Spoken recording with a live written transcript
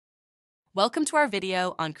Welcome to our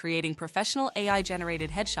video on creating professional AI-generated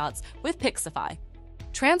headshots with Pixaify.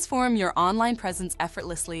 Transform your online presence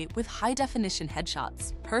effortlessly with high-definition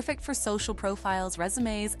headshots, perfect for social profiles,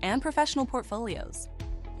 resumes, and professional portfolios.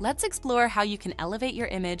 Let's explore how you can elevate your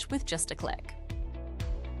image with just a click.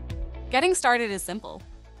 Getting started is simple.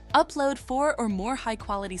 Upload 4 or more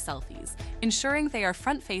high-quality selfies, ensuring they are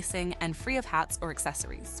front-facing and free of hats or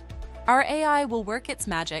accessories. Our AI will work its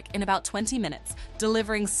magic in about 20 minutes,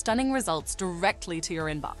 delivering stunning results directly to your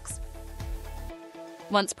inbox.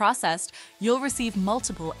 Once processed, you'll receive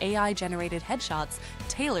multiple AI-generated headshots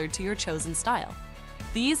tailored to your chosen style.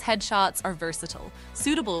 These headshots are versatile,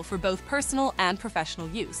 suitable for both personal and professional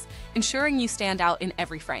use, ensuring you stand out in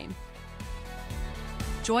every frame.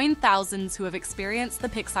 Join thousands who have experienced the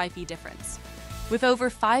Pixaify difference. With over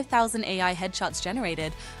 5,000 AI headshots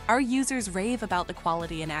generated, our users rave about the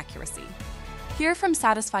quality and accuracy. Hear from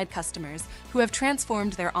satisfied customers who have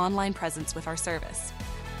transformed their online presence with our service.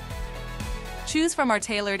 Choose from our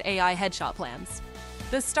tailored AI headshot plans.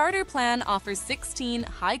 The starter plan offers 16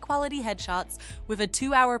 high-quality headshots with a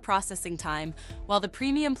 2-hour processing time, while the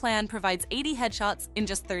premium plan provides 80 headshots in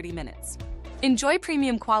just 30 minutes. Enjoy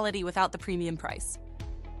premium quality without the premium price.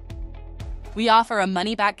 We offer a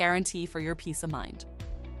money-back guarantee for your peace of mind.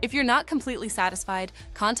 If you're not completely satisfied,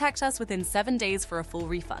 contact us within 7 days for a full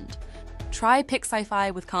refund. Try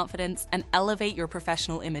Pixaify with confidence and elevate your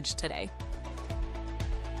professional image today.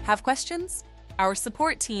 Have questions? Our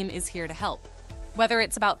support team is here to help. Whether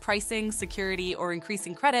it's about pricing, security, or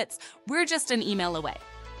increasing credits, we're just an email away.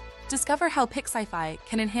 Discover how Pixaify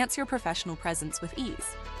can enhance your professional presence with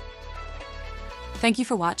ease. Thank you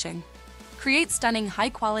for watching. Create stunning,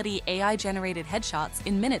 high-quality AI-generated headshots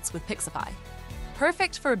in minutes with Pixaify.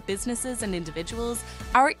 Perfect for businesses and individuals,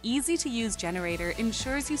 our easy-to-use generator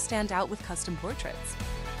ensures you stand out with custom portraits.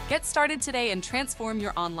 Get started today and transform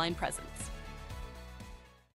your online presence.